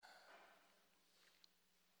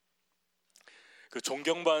그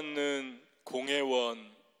존경받는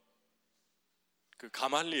공회원 그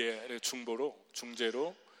가말리엘의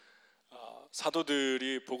중재로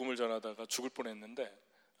사도들이 복음을 전하다가 죽을 뻔했는데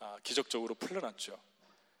기적적으로 풀려났죠.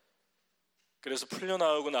 그래서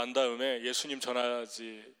풀려나오고 난 다음에 예수님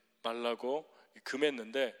전하지 말라고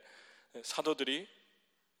금했는데 사도들이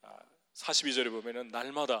 42절에 보면은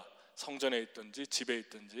날마다 성전에 있든지 집에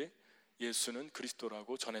있든지 예수는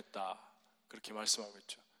그리스도라고 전했다, 그렇게 말씀하고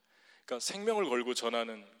있죠. 그러니까 생명을 걸고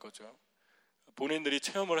전하는 거죠. 본인들이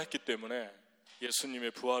체험을 했기 때문에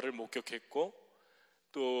예수님의 부활을 목격했고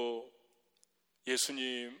또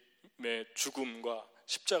예수님의 죽음과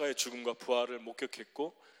십자가의 죽음과 부활을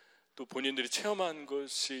목격했고 또 본인들이 체험한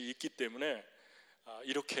것이 있기 때문에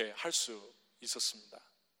이렇게 할 수 있었습니다.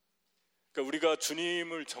 그러니까 우리가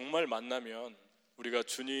주님을 정말 만나면, 우리가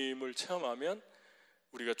주님을 체험하면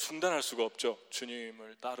우리가 중단할 수가 없죠.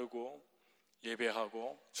 주님을 따르고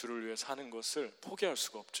예배하고 주를 위해 사는 것을 포기할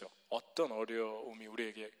수가 없죠. 어떤 어려움이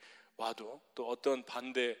우리에게 와도 또 어떤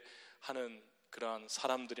반대하는 그러한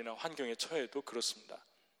사람들이나 환경에 처해도 그렇습니다.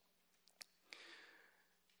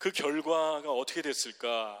 그 결과가 어떻게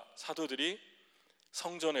됐을까? 사도들이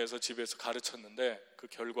성전에서 집에서 가르쳤는데 그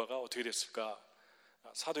결과가 어떻게 됐을까?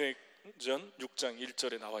 사도행전 6장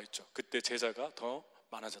 1절에 나와 있죠. 그때 제자가 더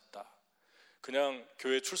많아졌다. 그냥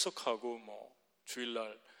교회 출석하고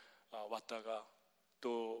주일날 왔다가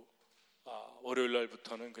또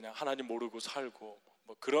월요일날부터는 그냥 하나님 모르고 살고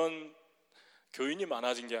그런 교인이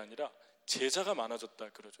많아진 게 아니라 제자가 많아졌다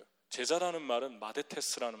그러죠. 제자라는 말은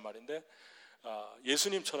마데테스라는 말인데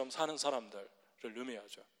예수님처럼 사는 사람들을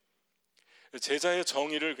의미하죠. 제자의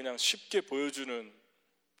정의를 그냥 쉽게 보여주는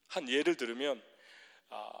한 예를 들으면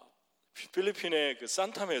필리핀의 그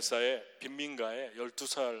산타메사의 빈민가에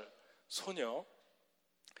 12살 소녀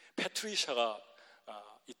페트리샤가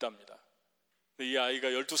있답니다. 이 아이가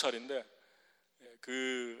 12살인데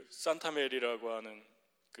그 산타메리라고 하는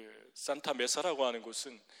그 산타메사라고 하는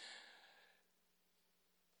곳은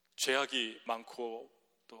죄악이 많고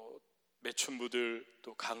또 매춘부들,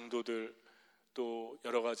 또 강도들, 또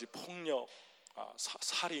여러 가지 폭력,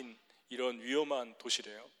 살인, 이런 위험한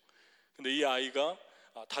도시래요. 근데 이 아이가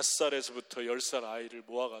 5살에서부터 10살 아이를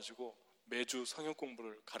모아가지고 매주 성경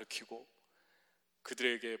공부를 가르치고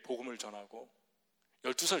그들에게 복음을 전하고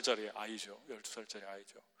 12살짜리 아이죠. 12살짜리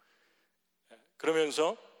아이죠.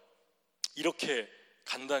 그러면서 이렇게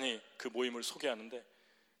간단히 그 모임을 소개하는데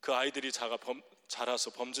그 아이들이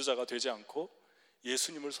자라서 범죄자가 되지 않고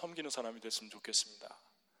예수님을 섬기는 사람이 됐으면 좋겠습니다.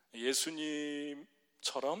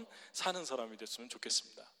 예수님처럼 사는 사람이 됐으면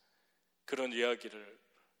좋겠습니다. 그런 이야기를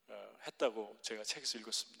했다고 제가 책에서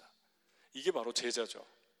읽었습니다. 이게 바로 제자죠.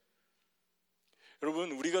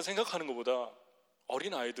 여러분, 우리가 생각하는 것보다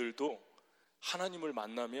어린 아이들도 하나님을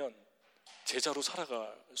만나면 제자로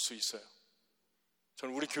살아갈 수 있어요.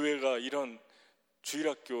 저는 우리 교회가 이런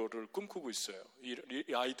주일학교를 꿈꾸고 있어요.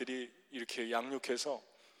 이 아이들이 이렇게 양육해서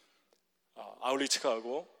아울리치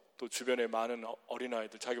가고 또 주변에 많은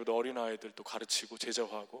어린아이들, 자기보다 어린아이들도 가르치고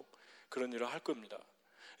제자화하고 그런 일을 할 겁니다.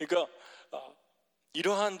 그러니까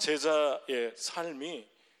이러한 제자의 삶이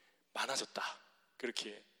많아졌다,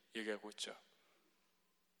 그렇게 얘기하고 있죠.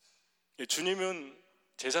 주님은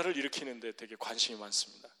제자를 일으키는데 되게 관심이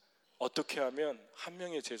많습니다. 어떻게 하면 한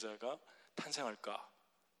명의 제자가 탄생할까?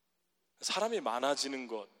 사람이 많아지는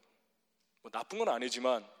것, 나쁜 건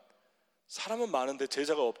아니지만 사람은 많은데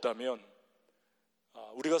제자가 없다면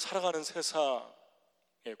우리가 살아가는 세상의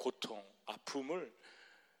고통, 아픔을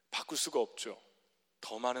바꿀 수가 없죠.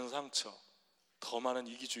 더 많은 상처, 더 많은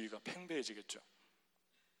이기주의가 팽배해지겠죠.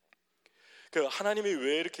 하나님이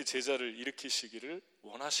왜 이렇게 제자를 일으키시기를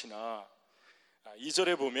원하시나?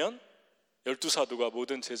 2절에 보면 12사도가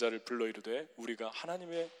모든 제자를 불러 이르되 우리가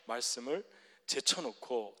하나님의 말씀을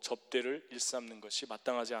제쳐놓고 접대를 일삼는 것이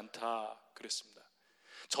마땅하지 않다 그랬습니다.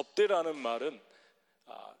 접대라는 말은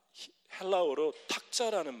헬라어로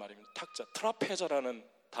탁자라는 말입니다. 탁자, 트라페자라는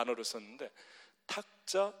단어를 썼는데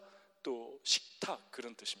탁자 또 식탁,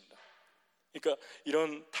 그런 뜻입니다. 그러니까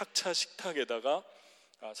이런 탁차 식탁에다가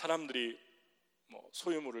사람들이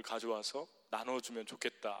소유물을 가져와서 나눠주면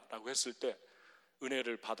좋겠다라고 했을 때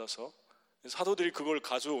은혜를 받아서 사도들이 그걸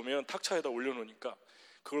가져오면 탁차에다 올려놓으니까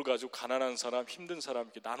그걸 가지고 가난한 사람, 힘든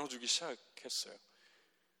사람에게 나눠주기 시작했어요.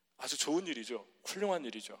 아주 좋은 일이죠. 훌륭한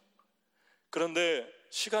일이죠. 그런데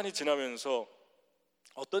시간이 지나면서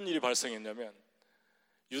어떤 일이 발생했냐면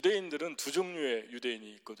유대인들은 두 종류의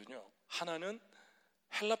유대인이 있거든요. 하나는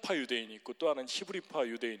헬라파 유대인이 있고 또 하나는 히브리파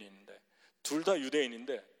유대인이 있는데 둘 다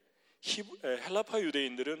유대인인데 헬라파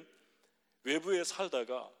유대인들은 외부에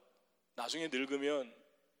살다가 나중에 늙으면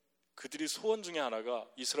그들이 소원 중에 하나가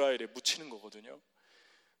이스라엘에 묻히는 거거든요.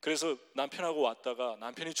 그래서 남편하고 왔다가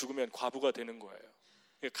남편이 죽으면 과부가 되는 거예요.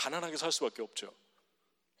 가난하게 살 수밖에 없죠.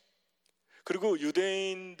 그리고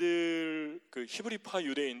유대인들, 그 히브리파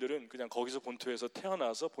유대인들은 그냥 거기서 본토에서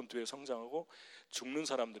태어나서 본토에 성장하고 죽는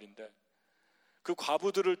사람들인데, 그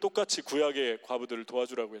과부들을 똑같이, 구약의 과부들을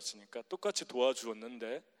도와주라고 했으니까 똑같이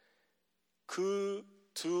도와주었는데, 그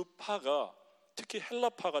두 파가, 특히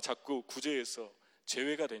헬라파가 자꾸 구제해서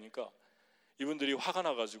제외가 되니까 이분들이 화가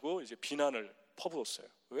나가지고 이제 비난을 퍼부었어요.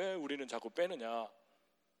 왜 우리는 자꾸 빼느냐.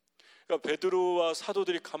 그러니까 베드로와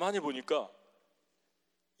사도들이 가만히 보니까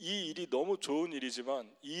이 일이 너무 좋은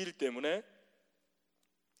일이지만 이 일 때문에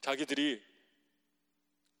자기들이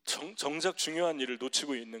정작 중요한 일을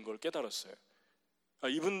놓치고 있는 걸 깨달았어요.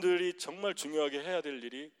 이분들이 정말 중요하게 해야 될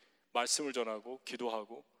일이 말씀을 전하고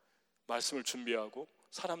기도하고 말씀을 준비하고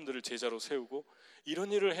사람들을 제자로 세우고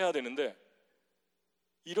이런 일을 해야 되는데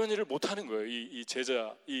이런 일을 못하는 거예요. 이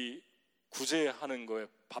제자, 이 구제하는 거에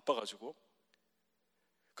바빠가지고.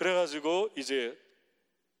 그래가지고 이제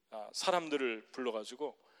사람들을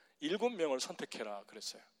불러가지고 7명을 선택해라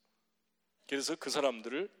그랬어요. 그래서 그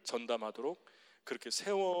사람들을 전담하도록 그렇게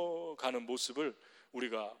세워가는 모습을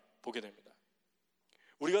우리가 보게 됩니다.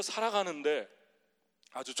 우리가 살아가는데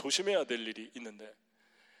아주 조심해야 될 일이 있는데,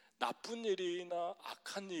 나쁜 일이나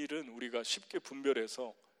악한 일은 우리가 쉽게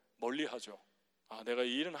분별해서 멀리하죠. 내가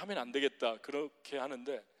이 일은 하면 안 되겠다 그렇게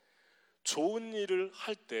하는데, 좋은 일을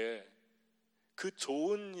할 때 그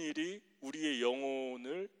좋은 일이 우리의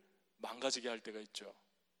영혼을 망가지게 할 때가 있죠.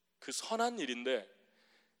 그 선한 일인데,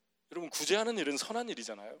 여러분 구제하는 일은 선한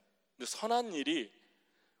일이잖아요. 근데 선한 일이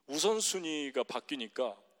우선순위가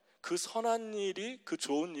바뀌니까 그 선한 일이, 그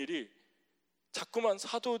좋은 일이 자꾸만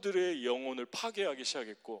사도들의 영혼을 파괴하기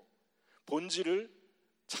시작했고 본질을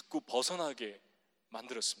자꾸 벗어나게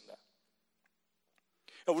만들었습니다.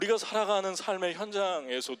 우리가 살아가는 삶의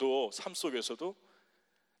현장에서도, 삶 속에서도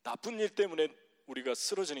나쁜 일 때문에 우리가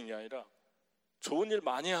쓰러지는 게 아니라 좋은 일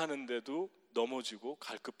많이 하는데도 넘어지고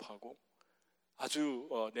갈급하고 아주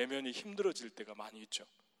내면이 힘들어질 때가 많이 있죠.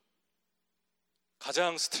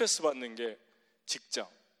 가장 스트레스 받는 게 직장,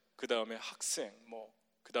 그 다음에 학생,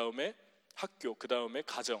 그 다음에 학교, 그 다음에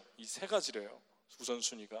가정, 이 세 가지래요.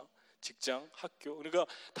 우선순위가 직장, 학교, 그러니까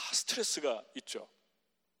다 스트레스가 있죠.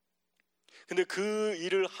 근데 그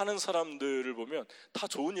일을 하는 사람들을 보면 다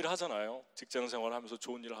좋은 일을 하잖아요. 직장 생활하면서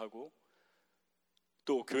좋은 일을 하고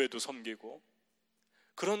또 교회도 섬기고.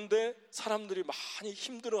 그런데 사람들이 많이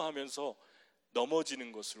힘들어하면서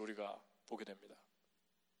넘어지는 것을 우리가 보게 됩니다.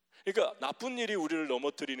 그러니까 나쁜 일이 우리를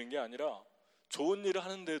넘어뜨리는 게 아니라 좋은 일을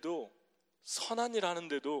하는데도, 선한 일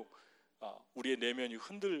하는데도 우리의 내면이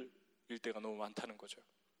흔들릴 때가 너무 많다는 거죠.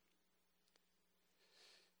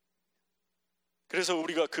 그래서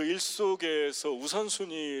우리가 그 일 속에서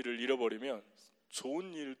우선순위를 잃어버리면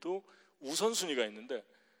좋은 일도 우선순위가 있는데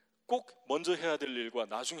꼭 먼저 해야 될 일과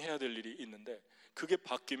나중에 해야 될 일이 있는데, 그게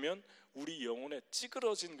바뀌면 우리 영혼에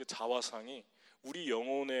찌그러진 그 자화상이, 우리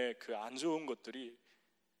영혼의 그 안 좋은 것들이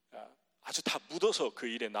아주 다 묻어서 그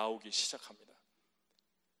일에 나오기 시작합니다.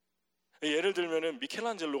 예를 들면은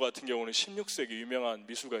미켈란젤로 같은 경우는 16세기 유명한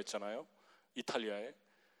미술가 있잖아요, 이탈리아에.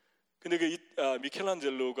 근데 그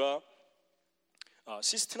미켈란젤로가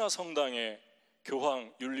시스티나 성당의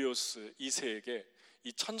교황 율리우스 2세에게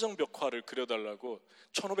이 천정벽화를 그려달라고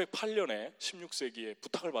 1508년에 16세기에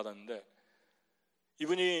부탁을 받았는데,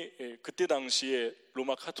 이분이 그때 당시에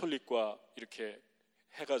로마 카톨릭과 이렇게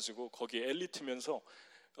해가지고 거기에 엘리트면서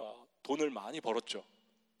돈을 많이 벌었죠.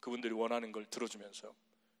 그분들이 원하는 걸 들어주면서.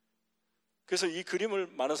 그래서 이 그림을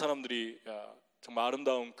많은 사람들이 정말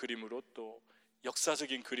아름다운 그림으로, 또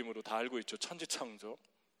역사적인 그림으로 다 알고 있죠. 천지창조,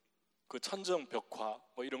 그 천정벽화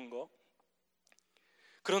이런 거.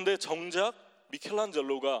 그런데 정작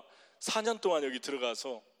미켈란젤로가 4년 동안 여기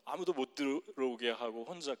들어가서 아무도 못 들어오게 하고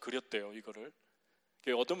혼자 그렸대요, 이거를.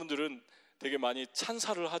 어떤 분들은 되게 많이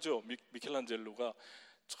찬사를 하죠. 미켈란젤로가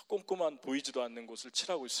저 꼼꼼한 보이지도 않는 곳을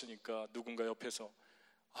칠하고 있으니까 누군가 옆에서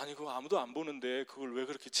아니 그거 아무도 안 보는데 그걸 왜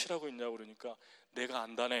그렇게 칠하고 있냐고 그러니까 내가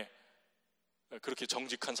안다네, 그렇게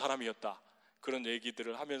정직한 사람이었다, 그런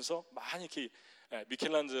얘기들을 하면서 많이 이렇게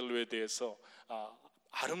미켈란젤로에 대해서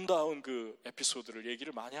아름다운 그 에피소드를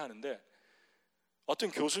얘기를 많이 하는데,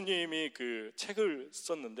 어떤 교수님이 그 책을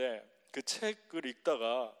썼는데 그 책을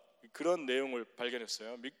읽다가 그런 내용을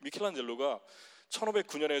발견했어요. 미켈란젤로가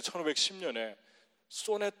 1509년에 1510년에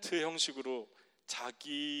소네트 형식으로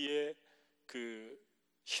자기의 그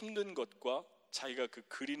힘든 것과 자기가 그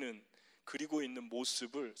그리고 있는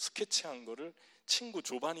모습을 스케치한 거를 친구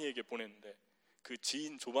조바니에게 보냈는데, 그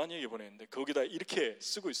지인 조바니에게 보냈는데 거기다 이렇게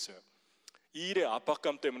쓰고 있어요. 이 일의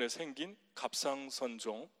압박감 때문에 생긴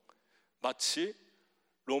갑상선종, 마치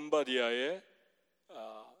롬바디아의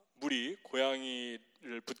물이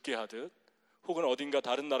고양이를 붓게 하듯, 혹은 어딘가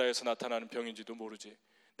다른 나라에서 나타나는 병인지도 모르지.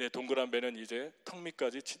 내 동그란 배는 이제 턱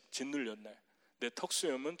밑까지 짓눌렸네. 내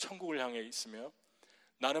턱수염은 천국을 향해 있으며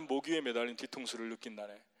나는 모기에 매달린 뒤통수를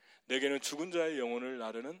느낀다네. 내게는 죽은 자의 영혼을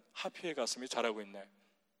나르는 하피의 가슴이 자라고 있네.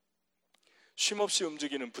 쉼없이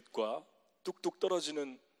움직이는 붓과 뚝뚝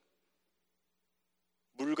떨어지는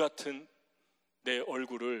물 같은 내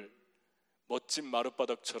얼굴을 멋진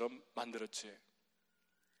마룻바닥처럼 만들었지.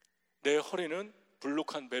 내 허리는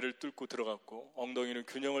불룩한 배를 뚫고 들어갔고 엉덩이는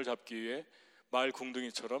균형을 잡기 위해 말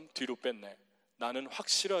궁둥이처럼 뒤로 뺐네. 나는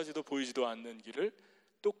확실하지도 보이지도 않는 길을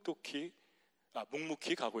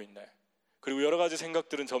묵묵히 가고 있네. 그리고 여러 가지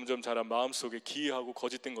생각들은 점점 자란 마음속에 기이하고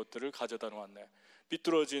거짓된 것들을 가져다 놓았네.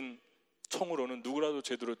 삐뚤어진 총으로는 누구라도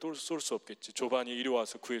제대로 쏠 수 없겠지. 조반이 이리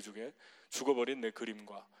와서 구해주게. 죽어버린 내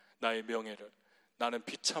그림과 나의 명예를. 나는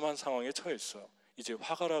비참한 상황에 처해 있어. 이제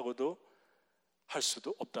화가라고도 할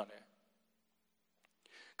수도 없다네.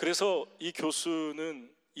 그래서 이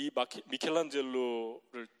교수는 이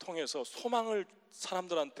미켈란젤로를 통해서 소망을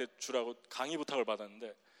사람들한테 주라고 강의 부탁을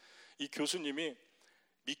받았는데, 이 교수님이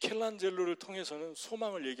미켈란젤로를 통해서는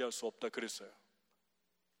소망을 얘기할 수 없다 그랬어요.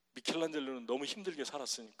 미켈란젤로는 너무 힘들게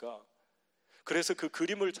살았으니까. 그래서 그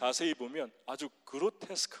그림을 자세히 보면 아주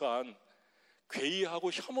그로테스크한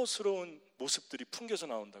괴이하고 혐오스러운 모습들이 풍겨져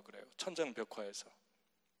나온다 그래요. 천장벽화에서,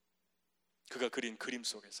 그가 그린 그림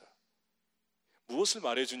속에서. 무엇을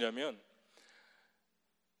말해주냐면,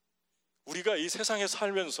 우리가 이 세상에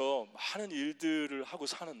살면서 많은 일들을 하고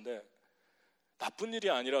사는데, 나쁜 일이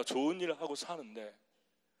아니라 좋은 일을 하고 사는데,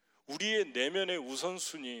 우리의 내면의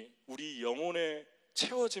우선순위, 우리 영혼의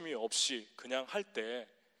채워짐이 없이 그냥 할 때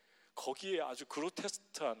거기에 아주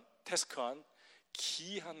그로테스크한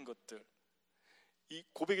기이한 것들, 이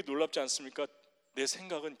고백이 놀랍지 않습니까? 내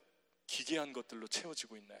생각은 기괴한 것들로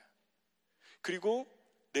채워지고 있네. 그리고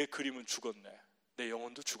내 그림은 죽었네. 내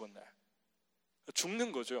영혼도 죽었네.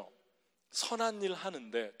 죽는 거죠. 선한 일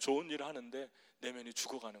하는데, 좋은 일 하는데 내면이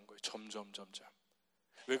죽어가는 거예요. 점점.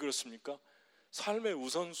 왜 그렇습니까? 삶의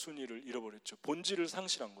우선순위를 잃어버렸죠. 본질을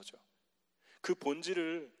상실한 거죠. 그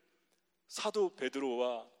본질을 사도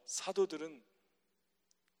베드로와 사도들은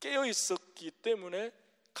깨어 있었기 때문에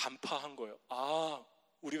간파한 거예요. 아,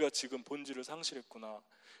 우리가 지금 본질을 상실했구나.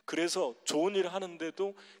 그래서 좋은 일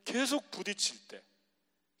하는데도 계속 부딪힐 때,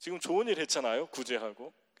 지금 좋은 일 했잖아요,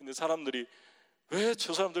 구제하고. 근데 사람들이 왜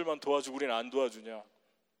저 사람들만 도와주고 우리는 안 도와주냐.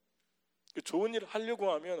 좋은 일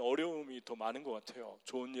하려고 하면 어려움이 더 많은 것 같아요.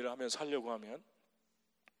 좋은 일을 하면서 하려고 하면.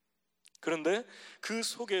 그런데 그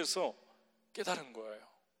속에서 깨달은 거예요.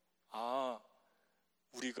 아,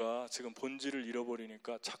 우리가 지금 본질을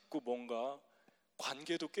잃어버리니까 자꾸 뭔가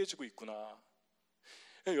관계도 깨지고 있구나.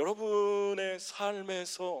 여러분의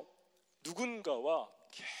삶에서 누군가와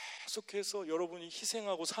계속해서 여러분이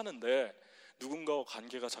희생하고 사는데 누군가와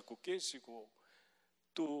관계가 자꾸 깨지고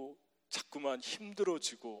또 자꾸만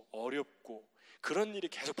힘들어지고 어렵고 그런 일이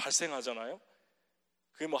계속 발생하잖아요.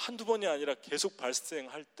 그게 뭐 한두 번이 아니라 계속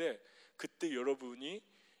발생할 때, 그때 여러분의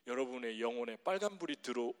영혼에 빨간불이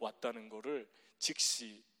들어왔다는 것을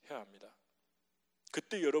직시해야 합니다.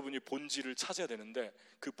 그때 여러분이 본질을 찾아야 되는데,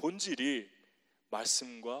 그 본질이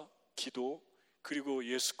말씀과 기도 그리고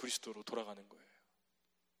예수 그리스도로 돌아가는 거예요.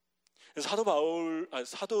 그래서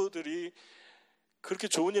사도들이 그렇게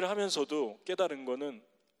좋은 일을 하면서도 깨달은 거는,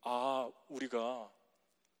 아, 우리가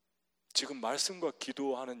지금 말씀과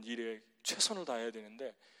기도하는 일에 최선을 다해야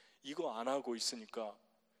되는데 이거 안 하고 있으니까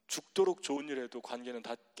죽도록 좋은 일 해도 관계는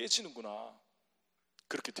다 깨지는구나.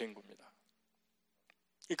 그렇게 된 겁니다.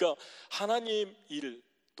 그러니까 하나님 일,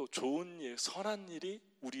 또 좋은 일, 선한 일이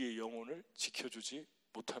우리의 영혼을 지켜주지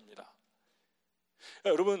못합니다.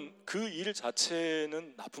 여러분, 그 일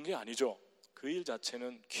자체는 나쁜 게 아니죠. 그 일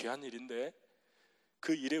자체는 귀한 일인데,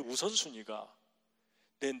 그 일의 우선순위가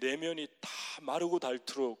내 내면이 다 마르고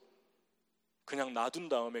닳도록 그냥 놔둔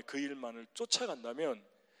다음에 그 일만을 쫓아간다면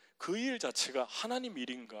그 일 자체가 하나님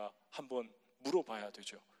일인가 한번 물어봐야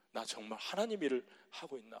되죠. 나 정말 하나님 일을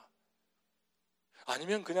하고 있나?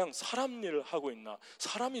 아니면 그냥 사람 일을 하고 있나?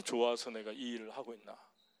 사람이 좋아서 내가 이 일을 하고 있나?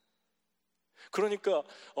 그러니까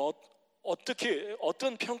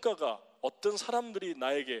어떤 평가가, 어떤 사람들이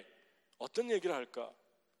나에게 어떤 얘기를 할까?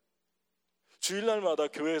 주일날마다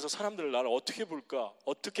교회에서 사람들 나를 어떻게 볼까?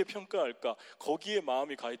 어떻게 평가할까? 거기에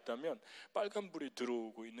마음이 가 있다면 빨간불이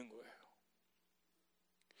들어오고 있는 거예요.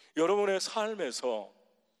 여러분의 삶에서,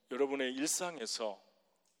 여러분의 일상에서,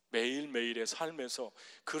 매일매일의 삶에서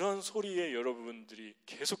그런 소리에 여러분들이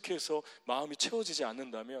계속해서 마음이 채워지지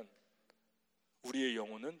않는다면 우리의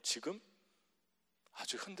영혼은 지금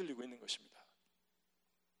아주 흔들리고 있는 것입니다.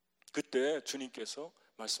 그때 주님께서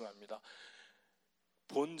말씀합니다.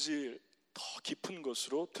 본질 더 깊은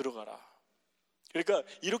것으로 들어가라. 그러니까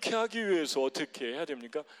이렇게 하기 위해서 어떻게 해야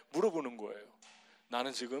됩니까? 물어보는 거예요.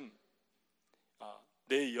 나는 지금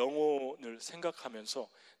내 영혼을 생각하면서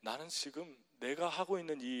나는 지금 내가 하고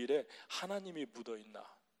있는 이 일에 하나님이 묻어있나?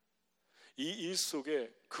 이 일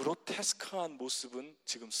속에 그로테스크한 모습은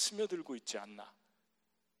지금 스며들고 있지 않나?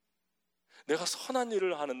 내가 선한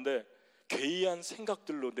일을 하는데 괴이한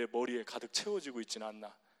생각들로 내 머리에 가득 채워지고 있지는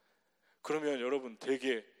않나? 그러면 여러분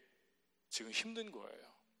되게 지금 힘든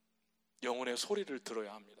거예요. 영혼의 소리를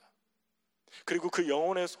들어야 합니다. 그리고 그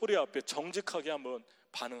영혼의 소리 앞에 정직하게 한번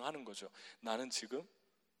반응하는 거죠. 나는 지금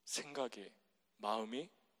생각이, 마음이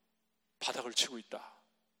바닥을 치고 있다.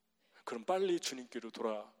 그럼 빨리 주님께로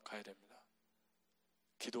돌아가야 됩니다.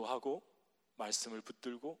 기도하고 말씀을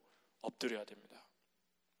붙들고 엎드려야 됩니다.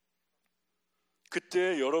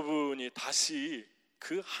 그때 여러분이 다시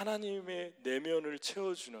그 하나님의 내면을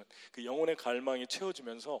채워주는 그 영혼의 갈망이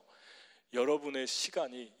채워지면서 여러분의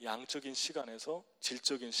시간이 양적인 시간에서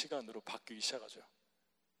질적인 시간으로 바뀌기 시작하죠.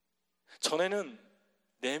 전에는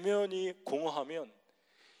내면이 공허하면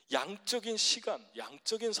양적인 시간,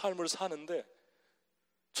 양적인 삶을 사는데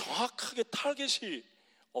정확하게 타겟이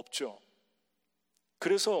없죠.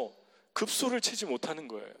 그래서 급소를 치지 못하는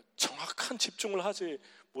거예요. 정확한 집중을 하지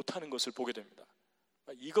못하는 것을 보게 됩니다.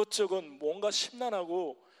 이것저것 뭔가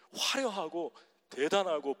심란하고 화려하고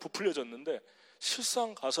대단하고 부풀려졌는데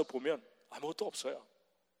실상 가서 보면 아무것도 없어요.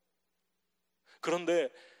 그런데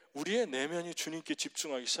우리의 내면이 주님께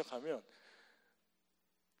집중하기 시작하면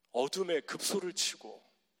어둠에 급소를 치고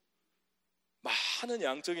많은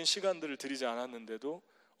양적인 시간들을 들이지 않았는데도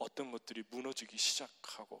어떤 것들이 무너지기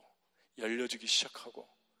시작하고 열려지기 시작하고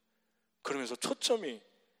그러면서 초점이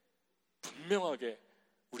분명하게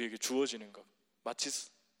우리에게 주어지는 것, 마치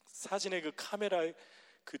사진의 그 카메라의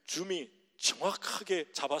그 줌이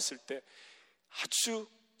정확하게 잡았을 때 아주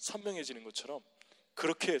선명해지는 것처럼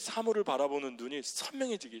그렇게 사물을 바라보는 눈이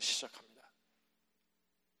선명해지기 시작합니다.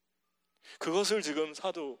 그것을 지금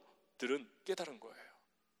사도들은 깨달은 거예요.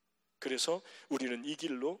 그래서 우리는 이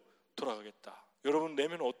길로 돌아가겠다. 여러분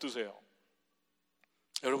내면은 어떠세요?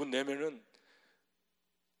 여러분 내면은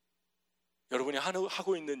여러분이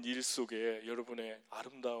하고 있는 일 속에 여러분의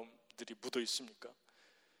아름다움들이 묻어 있습니까?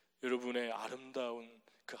 여러분의 아름다운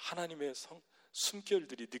그 하나님의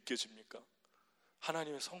숨결들이 느껴집니까?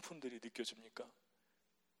 하나님의 성품들이 느껴집니까?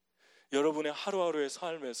 여러분의 하루하루의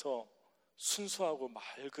삶에서 순수하고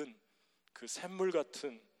맑은 그 샘물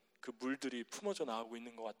같은 그 물들이 품어져 나오고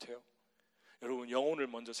있는 것 같아요. 여러분 영혼을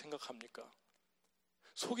먼저 생각합니까?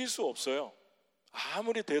 속일 수 없어요.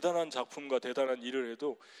 아무리 대단한 작품과 대단한 일을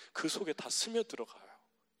해도 그 속에 다 스며들어가요.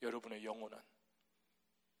 여러분의 영혼은.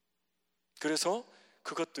 그래서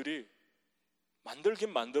그것들이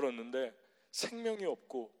만들긴 만들었는데 생명이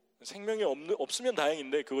없고 생명이 없으면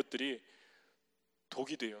다행인데 그것들이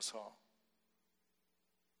독이 되어서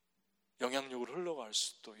영향력으로 흘러갈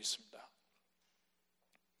수도 있습니다.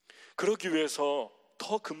 그러기 위해서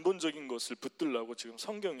더 근본적인 것을 붙들라고 지금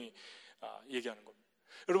성경이 얘기하는 겁니다.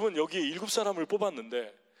 여러분 여기 7사람을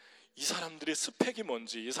뽑았는데 이 사람들의 스펙이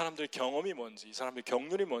뭔지, 이 사람들의 경험이 뭔지, 이 사람들의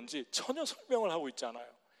경륜이 뭔지 전혀 설명을 하고 있지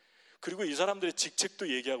않아요. 그리고 이 사람들의 직책도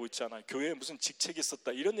얘기하고 있지 않아요. 교회에 무슨 직책이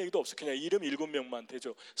있었다 이런 얘기도 없어요. 그냥 이름 7명만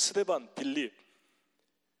되죠. 스데반, 빌립,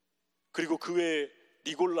 그리고 그 외에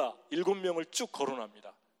니골라 7명을 쭉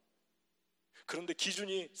거론합니다. 그런데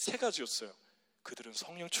기준이 3가지였어요. 그들은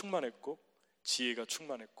성령 충만했고 지혜가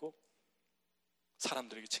충만했고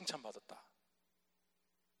사람들에게 칭찬받았다.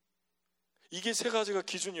 이게 3가지가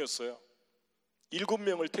기준이었어요.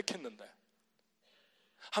 7명을 택했는데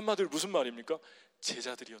한마디로 무슨 말입니까?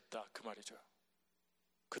 제자들이었다 그 말이죠.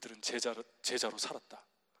 그들은 제자로 살았다.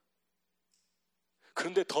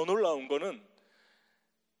 그런데 더 놀라운 거는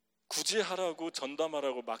구제하라고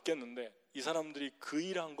전담하라고 맡겼는데 이 사람들이 그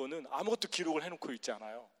일한 거는 아무것도 기록을 해놓고 있지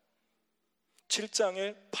않아요.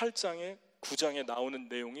 7장에 8장에 9장에 나오는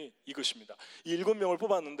내용이 이것입니다. 이 7명을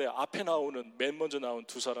뽑았는데 앞에 나오는 맨 먼저 나온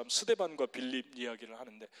 2사람 스데반과 빌립 이야기를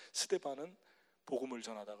하는데 스데반은 복음을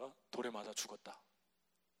전하다가 돌에 맞아 죽었다.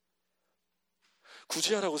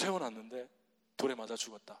 구제하라고 세워놨는데 돌에 맞아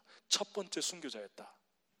죽었다. 첫 번째 순교자였다.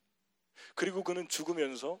 그리고 그는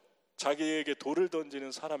죽으면서 자기에게 돌을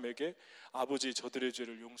던지는 사람에게 아버지 저들의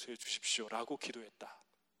죄를 용서해 주십시오 라고 기도했다.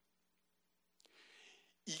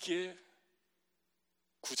 이게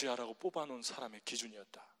구제하라고 뽑아놓은 사람의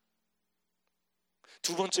기준이었다.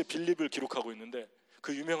 2번째 빌립을 기록하고 있는데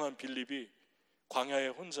그 유명한 빌립이 광야에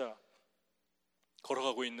혼자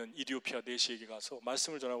걸어가고 있는 이디오피아 내시에게 가서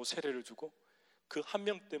말씀을 전하고 세례를 주고 그 한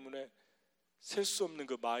명 때문에 셀 수 없는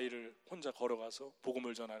그 마일을 혼자 걸어가서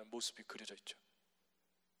복음을 전하는 모습이 그려져 있죠.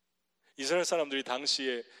 이스라엘 사람들이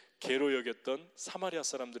당시에 개로 여겼던 사마리아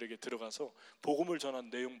사람들에게 들어가서 복음을 전한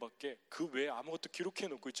내용밖에 그 외에 아무것도 기록해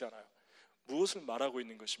놓고 있지 않아요. 무엇을 말하고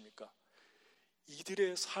있는 것입니까?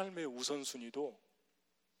 이들의 삶의 우선순위도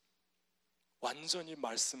완전히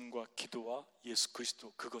말씀과 기도와 예수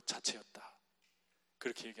그리스도 그것 자체였다.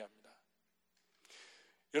 그렇게 얘기합니다.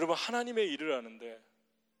 여러분, 하나님의 일을 하는데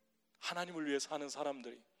하나님을 위해서 하는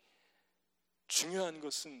사람들이 중요한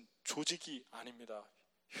것은 조직이 아닙니다.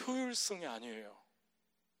 효율성이 아니에요.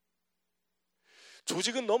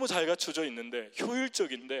 조직은 너무 잘 갖춰져 있는데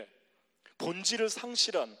효율적인데 본질을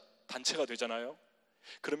상실한 단체가 되잖아요.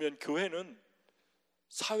 그러면 교회는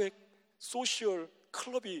사회 소시얼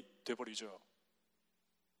클럽이 돼버리죠.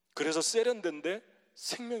 그래서 세련된데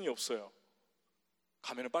생명이 없어요.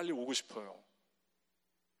 가면 빨리 오고 싶어요.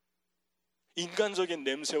 인간적인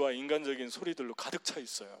냄새와 인간적인 소리들로 가득 차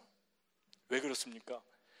있어요. 왜 그렇습니까?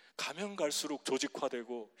 가면 갈수록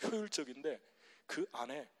조직화되고 효율적인데 그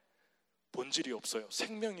안에 본질이 없어요.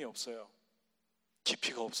 생명이 없어요.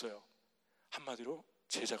 깊이가 없어요. 한마디로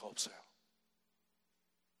제자가 없어요.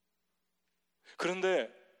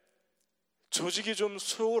 그런데 조직이 좀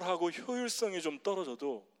소홀하고 효율성이 좀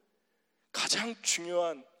떨어져도 가장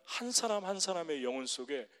중요한 한 사람 한 사람의 영혼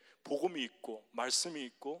속에 복음이 있고 말씀이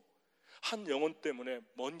있고 한 영혼 때문에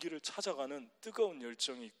먼 길을 찾아가는 뜨거운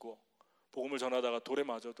열정이 있고 복음을 전하다가 돌에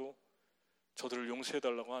맞아도 저들을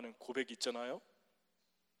용서해달라고 하는 고백이 있잖아요.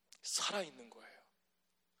 살아있는 거예요.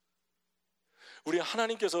 우리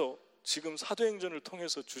하나님께서 지금 사도행전을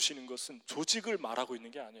통해서 주시는 것은 조직을 말하고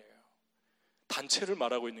있는 게 아니에요. 단체를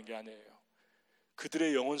말하고 있는 게 아니에요.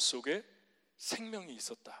 그들의 영혼 속에 생명이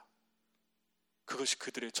있었다. 그것이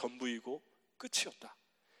그들의 전부이고 끝이었다.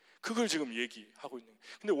 그걸 지금 얘기하고 있는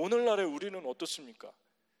거예요. 근데 오늘날에 우리는 어떻습니까?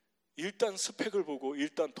 일단 스펙을 보고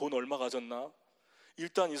일단 돈 얼마 가졌나?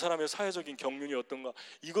 일단 이 사람의 사회적인 경륜이 어떤가?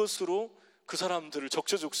 이것으로 그 사람들을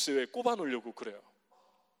적재적소에 꼽아 놓으려고 그래요.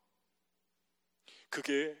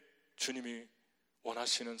 그게 주님이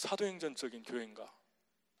원하시는 사도행전적인 교회인가?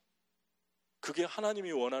 그게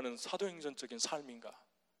하나님이 원하는 사도행전적인 삶인가?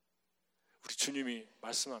 우리 주님이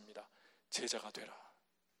말씀합니다. 제자가 되라.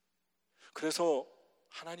 그래서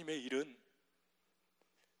하나님의 일은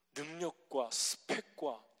능력과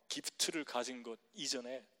스펙과 기프트를 가진 것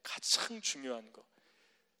이전에 가장 중요한 것,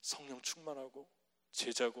 성령 충만하고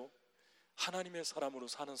제자고 하나님의 사람으로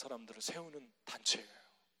사는 사람들을 세우는 단체예요.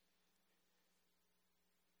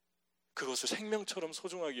 그것을 생명처럼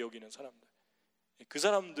소중하게 여기는 사람들, 그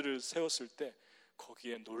사람들을 세웠을 때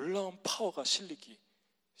거기에 놀라운 파워가 실리기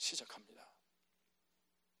시작합니다.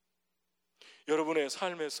 여러분의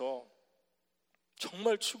삶에서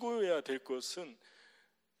정말 추구해야 될 것은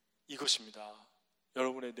이것입니다.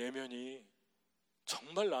 여러분의 내면이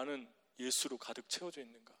정말 나는 예수로 가득 채워져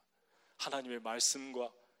있는가? 하나님의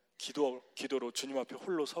말씀과 기도로 주님 앞에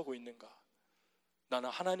홀로 서고 있는가? 나는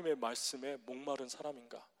하나님의 말씀에 목마른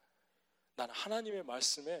사람인가? 나는 하나님의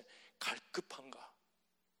말씀에 갈급한가?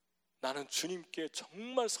 나는 주님께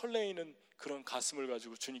정말 설레이는 그런 가슴을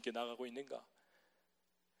가지고 주님께 나가고 있는가?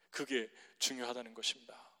 그게 중요하다는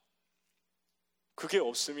것입니다. 그게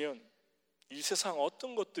없으면 이 세상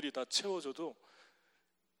어떤 것들이 다 채워져도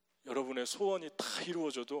여러분의 소원이 다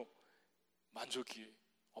이루어져도 만족이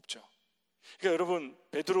없죠. 그러니까 여러분,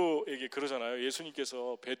 베드로에게 그러잖아요.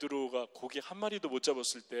 예수님께서 베드로가 고기 한 마리도 못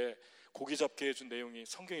잡았을 때 고기 잡게 해준 내용이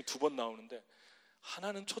성경에 2번 나오는데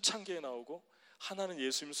하나는 초창기에 나오고 하나는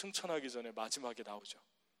예수님 승천하기 전에 마지막에 나오죠.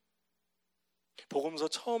 복음서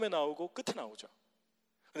처음에 나오고 끝에 나오죠.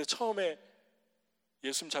 근데 처음에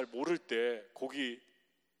예수님 잘 모를 때 고기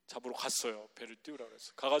잡으러 갔어요. 배를 띄우라고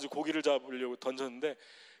그래서 가가지고 고기를 잡으려고 던졌는데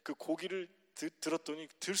그 고기를 들었더니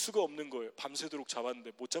들 수가 없는 거예요. 밤새도록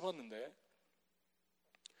잡았는데 못 잡았는데.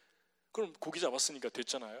 그럼 고기 잡았으니까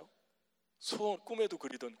됐잖아요. 소원 꿈에도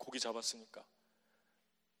그리던 고기 잡았으니까.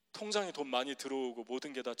 통장에 돈 많이 들어오고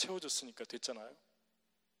모든 게 다 채워졌으니까 됐잖아요.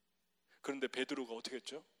 그런데 베드로가 어떻게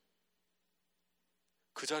했죠?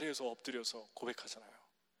 그 자리에서 엎드려서 고백하잖아요.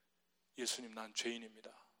 예수님, 난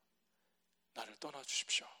죄인입니다. 나를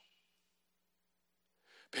떠나주십시오.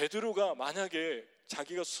 베드로가 만약에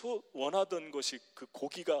자기가 원하던 것이 그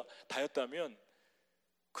고기가 다였다면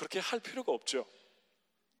그렇게 할 필요가 없죠.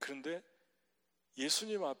 그런데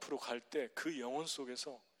예수님 앞으로 갈 때 그 영혼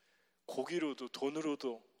속에서 고기로도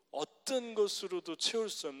돈으로도 어떤 것으로도 채울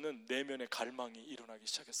수 없는 내면의 갈망이 일어나기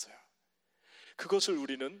시작했어요. 그것을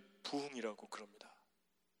우리는 부흥이라고 그럽니다.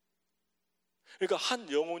 그러니까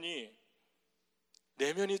한 영혼이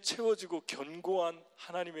내면이 채워지고 견고한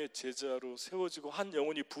하나님의 제자로 세워지고 한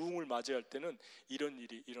영혼이 부흥을 맞이할 때는 이런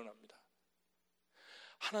일이 일어납니다.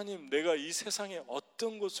 하나님, 내가 이 세상에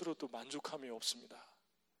어떤 것으로도 만족함이 없습니다.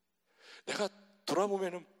 내가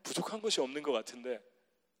돌아보면 부족한 것이 없는 것 같은데,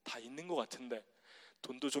 다 있는 것 같은데,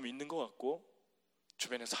 돈도 좀 있는 것 같고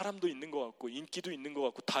주변에 사람도 있는 것 같고 인기도 있는 것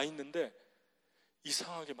같고 다 있는데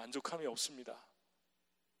이상하게 만족함이 없습니다.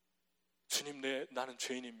 주님, 나는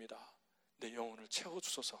죄인입니다. 내 영혼을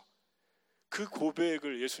채워주소서. 그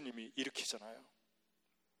고백을 예수님이 일으키잖아요.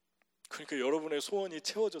 그러니까 여러분의 소원이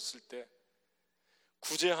채워졌을 때,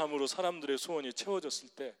 구제함으로 사람들의 소원이 채워졌을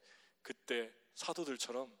때, 그때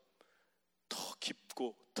사도들처럼 더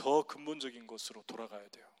깊고 더 근본적인 것으로 돌아가야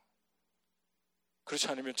돼요. 그렇지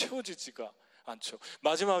않으면 채워지지가 않죠.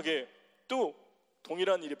 마지막에 또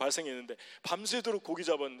동일한 일이 발생했는데 밤새도록 고기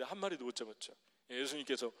잡았는데 한 마리도 못 잡았죠.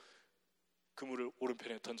 예수님께서 그물을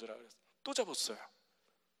오른편에 던져라 그래서 또 잡았어요.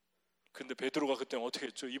 근데 베드로가 그때 어떻게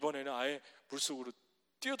했죠? 이번에는 아예 물속으로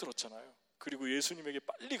뛰어들었잖아요. 그리고 예수님에게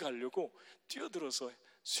빨리 가려고 뛰어들어서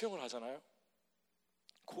수영을 하잖아요.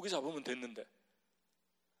 고기 잡으면 됐는데,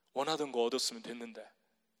 원하던 거 얻었으면 됐는데,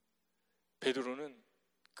 베드로는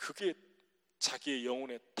그게 자기의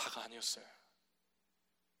영혼의 다가 아니었어요.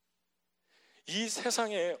 이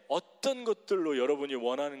세상에 어떤 것들로 여러분이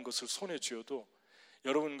원하는 것을 손에 쥐어도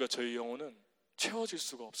여러분과 저희 영혼은 채워질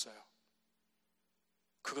수가 없어요.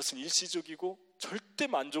 그것은 일시적이고 절대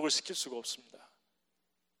만족을 시킬 수가 없습니다.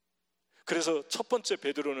 그래서 첫 번째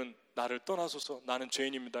베드로는 나를 떠나소서 나는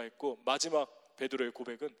죄인입니다 했고, 마지막 베드로의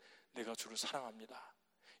고백은 내가 주를 사랑합니다.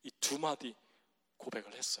 이 두 마디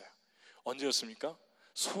고백을 했어요. 언제였습니까?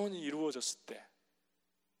 소원이 이루어졌을 때,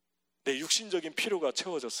 내 육신적인 필요가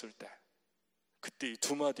채워졌을 때, 그때 이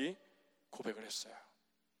두 마디 고백을 했어요.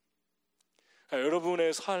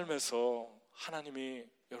 여러분의 삶에서 하나님이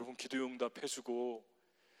여러분 기도 응답해주고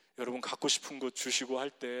여러분 갖고 싶은 것 주시고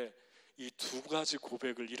할 때 이 두 가지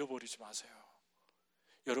고백을 잃어버리지 마세요.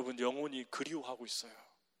 여러분 영혼이 그리워하고 있어요.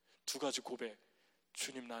 두 가지 고백.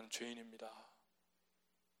 주님, 나는 죄인입니다.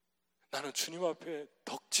 나는 주님 앞에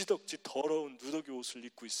덕지덕지 더러운 누더기 옷을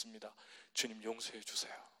입고 있습니다. 주님 용서해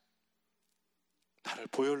주세요. 나를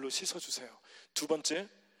보혈로 씻어주세요. 두 번째,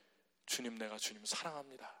 주님, 내가 주님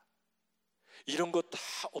사랑합니다. 이런 거 다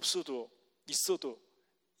없어도 있어도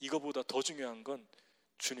이거보다 더 중요한 건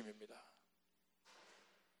주님입니다.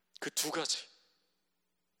 그 두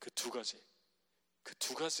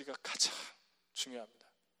가지가 가장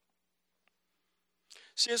중요합니다.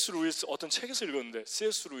 C.S. 루이스 어떤 책에서 읽었는데,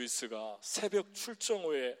 C.S. 루이스가 새벽 출정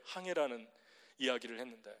후에 항해라는 이야기를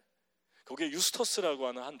했는데, 거기에 유스터스라고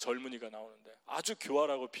하는 한 젊은이가 나오는데 아주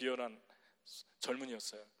교활하고 비열한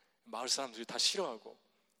젊은이였어요. 마을 사람들이 다 싫어하고.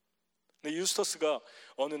 근데 유스터스가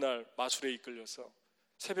어느 날 마술에 이끌려서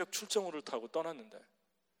새벽 출정호를 타고 떠났는데,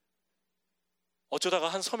 어쩌다가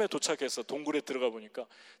한 섬에 도착해서 동굴에 들어가 보니까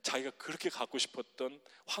자기가 그렇게 갖고 싶었던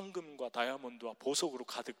황금과 다이아몬드와 보석으로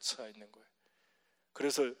가득 차 있는 거예요.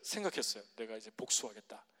 그래서 생각했어요. 내가 이제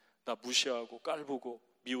복수하겠다. 나 무시하고 깔보고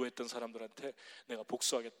미워했던 사람들한테 내가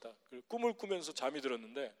복수하겠다. 꿈을 꾸면서 잠이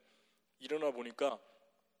들었는데 일어나 보니까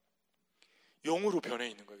용으로 변해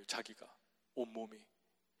있는 거예요. 자기가 온몸이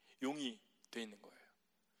용이 돼 있는 거예요.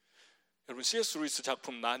 여러분 C.S. 루이스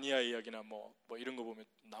작품 나니아 이야기나 뭐 이런 거 보면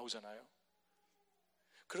나오잖아요.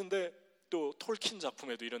 그런데 또 톨킨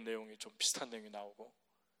작품에도 이런 내용이 좀 비슷한 내용이 나오고,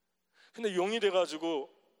 근데 용이 돼가지고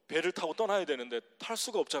배를 타고 떠나야 되는데 탈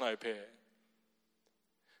수가 없잖아요, 배에.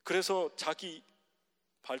 그래서 자기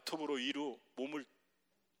발톱으로 위로 몸을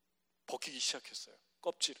벗기기 시작했어요.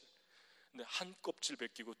 껍질을. 근데 한 껍질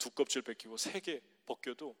벗기고 두 껍질 벗기고 세 개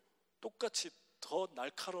벗겨도 똑같이 더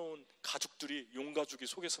날카로운 가죽들이 용가죽이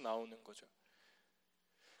속에서 나오는 거죠.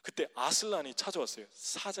 그때 아슬란이 찾아왔어요.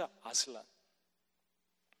 사자 아슬란.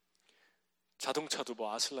 자동차도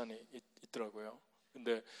뭐 아슬란이 있더라고요.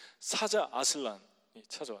 근데 사자 아슬란이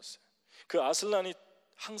찾아왔어요. 그 아슬란이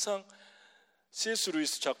항상 C.S.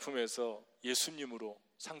 루이스 작품에서 예수님으로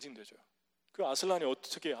상징되죠. 그 아슬란이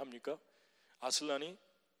어떻게 합니까? 아슬란이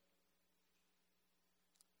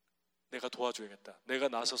내가 도와줘야겠다. 내가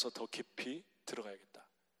나서서 더 깊이 들어가야겠다.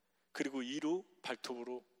 그리고 이로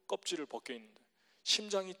발톱으로 껍질을 벗겨 있는데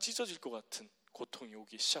심장이 찢어질 것 같은 고통이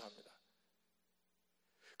오기 시작합니다.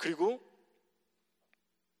 그리고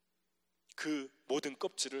그 모든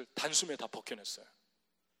껍질을 단숨에 다 벗겨냈어요.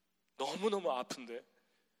 너무너무 아픈데,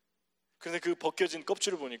 그런데 그 벗겨진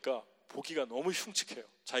껍질을 보니까 보기가 너무 흉측해요.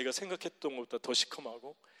 자기가 생각했던 것보다 더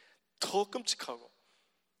시커하고 더 끔찍하고.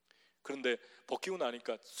 그런데 벗기고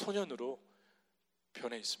나니까 소년으로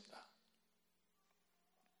변해 있습니다.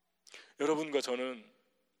 여러분과 저는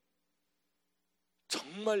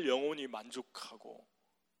정말 영혼이 만족하고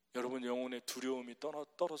여러분 영혼의 두려움이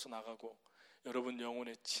떨어져 나가고 여러분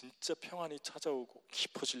영혼에 진짜 평안이 찾아오고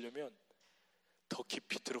깊어지려면 더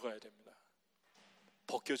깊이 들어가야 됩니다.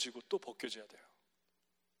 벗겨지고 또 벗겨져야 돼요.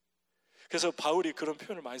 그래서 바울이 그런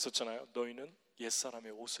표현을 많이 썼잖아요. 너희는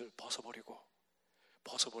옛사람의 옷을 벗어버리고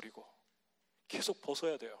계속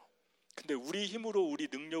벗어야 돼요. 근데 우리 힘으로, 우리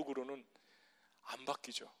능력으로는 안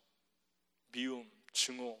바뀌죠. 미움,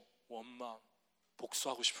 증오, 원망,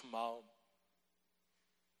 복수하고 싶은 마음,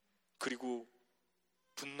 그리고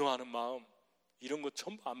분노하는 마음, 이런 거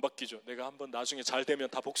전부 안 바뀌죠. 내가 한번 나중에 잘 되면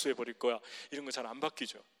다 복수해 버릴 거야, 이런 거 잘 안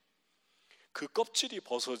바뀌죠. 그 껍질이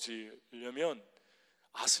벗어지려면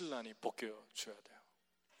아슬란이 벗겨줘야 돼요.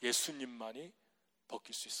 예수님만이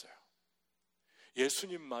벗길 수 있어요.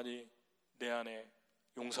 예수님만이 내 안에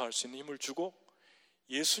용서할 수 있는 힘을 주고,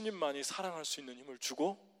 예수님만이 사랑할 수 있는 힘을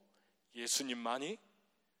주고, 예수님만이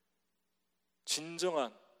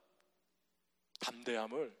진정한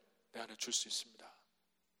담대함을 내 안에 줄 수 있습니다.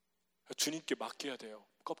 주님께 맡겨야 돼요.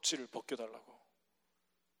 껍질을 벗겨달라고.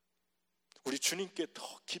 우리 주님께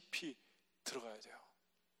더 깊이 들어가야 돼요.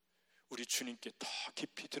 우리 주님께 더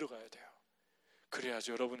깊이 들어가야 돼요.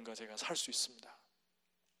 그래야지 여러분과 제가 살 수 있습니다.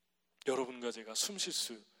 여러분과 제가 숨 쉴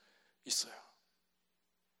수 있어요.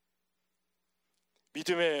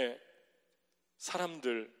 믿음의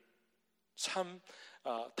사람들, 참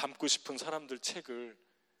닮고 싶은 사람들 책을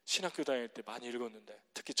신학교 다닐 때 많이 읽었는데,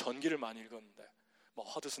 특히 전기를 많이 읽었는데, 뭐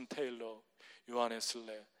허드슨 테일러, 요한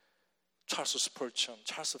웨슬레, 찰스 스펄천,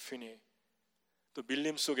 찰스 피니, 또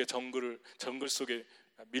밀림 속의 정글 속의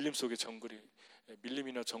밀림 속의 정글이,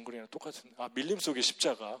 밀림이나 정글이나 똑같은, 밀림 속의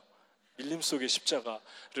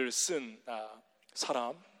십자가를 쓴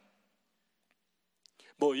사람,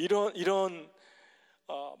 뭐 이런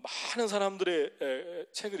많은 사람들의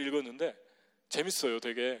책을 읽었는데 재밌어요,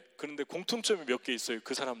 되게. 그런데 공통점이 몇 개 있어요.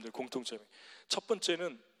 그 사람들 공통점이. 첫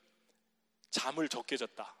번째는 잠을 적게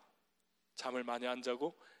잤다. 잠을 많이 안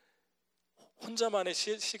자고 혼자만의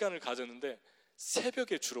시간을 가졌는데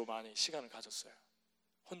새벽에 주로 많이 시간을 가졌어요.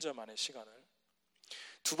 혼자만의 시간을.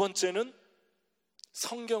 두 번째는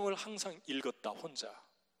성경을 항상 읽었다, 혼자.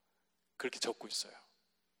 그렇게 적고 있어요.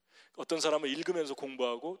 어떤 사람은 읽으면서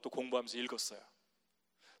공부하고 또 공부하면서 읽었어요.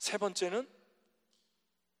 세 번째는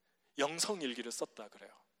영성일기를 썼다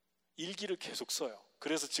그래요. 일기를 계속 써요.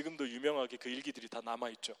 그래서 지금도 유명하게 그 일기들이 다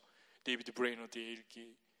남아있죠. 데이비드 브레이너드의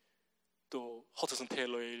일기, 또 허드슨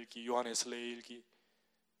테일러의 일기, 요한 웨슬레의 일기,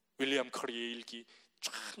 윌리엄 커리의 일기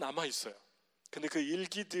쫙 남아있어요. 근데 그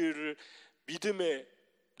일기들을 믿음의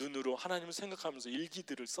눈으로 하나님을 생각하면서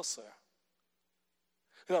일기들을 썼어요.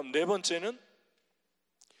 그 다음 네 번째는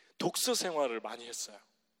독서 생활을 많이 했어요.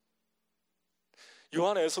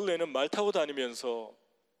 요한 웨슬레는 말 타고 다니면서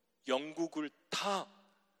영국을 다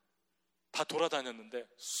돌아다녔는데,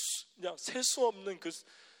 그냥 셀 수 없는 그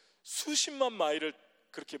수십만 마일을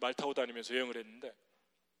그렇게 말 타고 다니면서 여행을 했는데,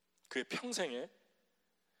 그의 평생에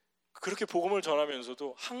그렇게 복음을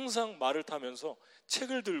전하면서도 항상 말을 타면서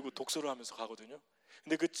책을 들고 독서를 하면서 가거든요.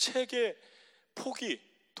 근데 그 책의 폭이,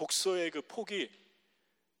 독서의 그 폭이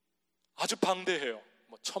아주 방대해요.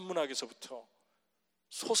 뭐 천문학에서부터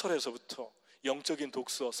소설에서부터 영적인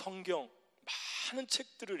독서, 성경, 많은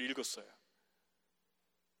책들을 읽었어요.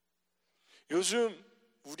 요즘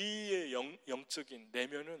우리의 영적인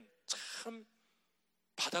내면은 참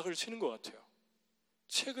바닥을 치는 것 같아요.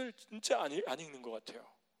 책을 진짜 안 읽는 것 같아요.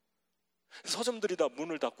 서점들이 다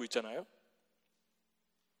문을 닫고 있잖아요.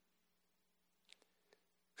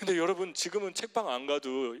 근데 여러분, 지금은 책방 안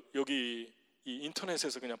가도 여기 이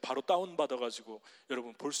인터넷에서 그냥 바로 다운받아가지고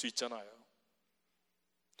여러분 볼 수 있잖아요.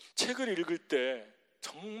 책을 읽을 때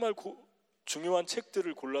정말 중요한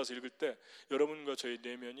책들을 골라서 읽을 때 여러분과 저의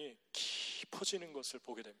내면이 깊어지는 것을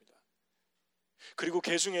보게 됩니다. 그리고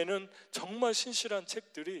그 중에는 정말 신실한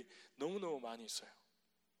책들이 너무너무 많이 있어요.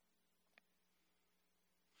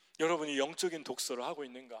 여러분이 영적인 독서를 하고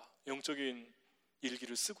있는가? 영적인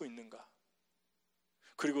일기를 쓰고 있는가?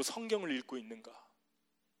 그리고 성경을 읽고 있는가?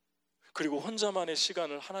 그리고 혼자만의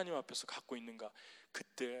시간을 하나님 앞에서 갖고 있는가?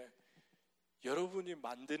 그때 여러분이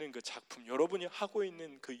만드는 그 작품, 여러분이 하고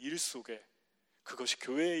있는 그 일 속에, 그것이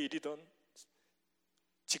교회의 일이든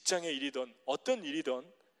직장의 일이든 어떤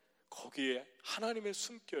일이든 거기에 하나님의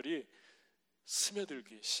숨결이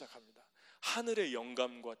스며들기 시작합니다. 하늘의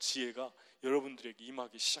영감과 지혜가 여러분들에게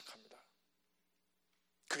임하기 시작합니다.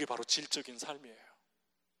 그게 바로 질적인 삶이에요.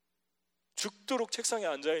 죽도록 책상에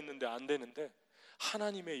앉아 있는데 안 되는데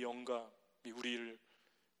하나님의 영감이 우리를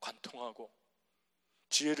관통하고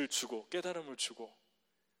지혜를 주고 깨달음을 주고,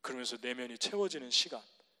 그러면서 내면이 채워지는 시간,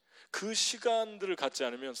 그 시간들을 갖지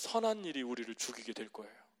않으면 선한 일이 우리를 죽이게 될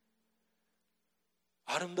거예요.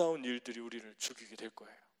 아름다운 일들이 우리를 죽이게 될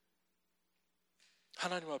거예요.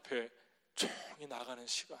 하나님 앞에 조용히 나가는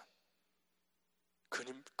시간,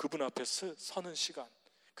 그분 앞에 서는 시간,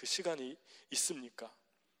 그 시간이 있습니까?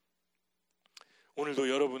 오늘도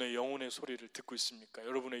여러분의 영혼의 소리를 듣고 있습니까?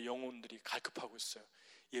 여러분의 영혼들이 갈급하고 있어요.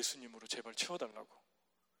 예수님으로 제발 채워달라고,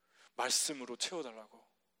 말씀으로 채워달라고,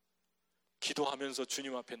 기도하면서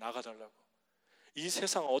주님 앞에 나가달라고. 이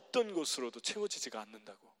세상 어떤 것으로도 채워지지가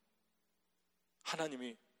않는다고.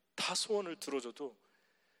 하나님이 다 소원을 들어줘도,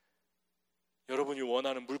 여러분이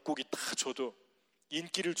원하는 물고기 다 줘도,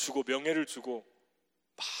 인기를 주고 명예를 주고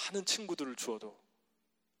많은 친구들을 주어도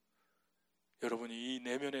여러분이 이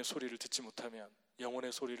내면의 소리를 듣지 못하면,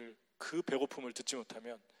 영혼의 소리를, 그 배고픔을 듣지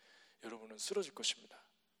못하면 여러분은 쓰러질 것입니다.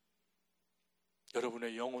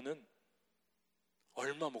 여러분의 영혼은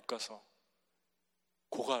얼마 못 가서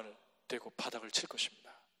고갈되고 바닥을 칠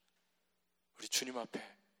것입니다. 우리 주님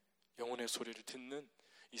앞에 영혼의 소리를 듣는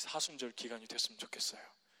이 사순절 기간이 됐으면 좋겠어요.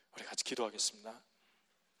 우리 같이 기도하겠습니다.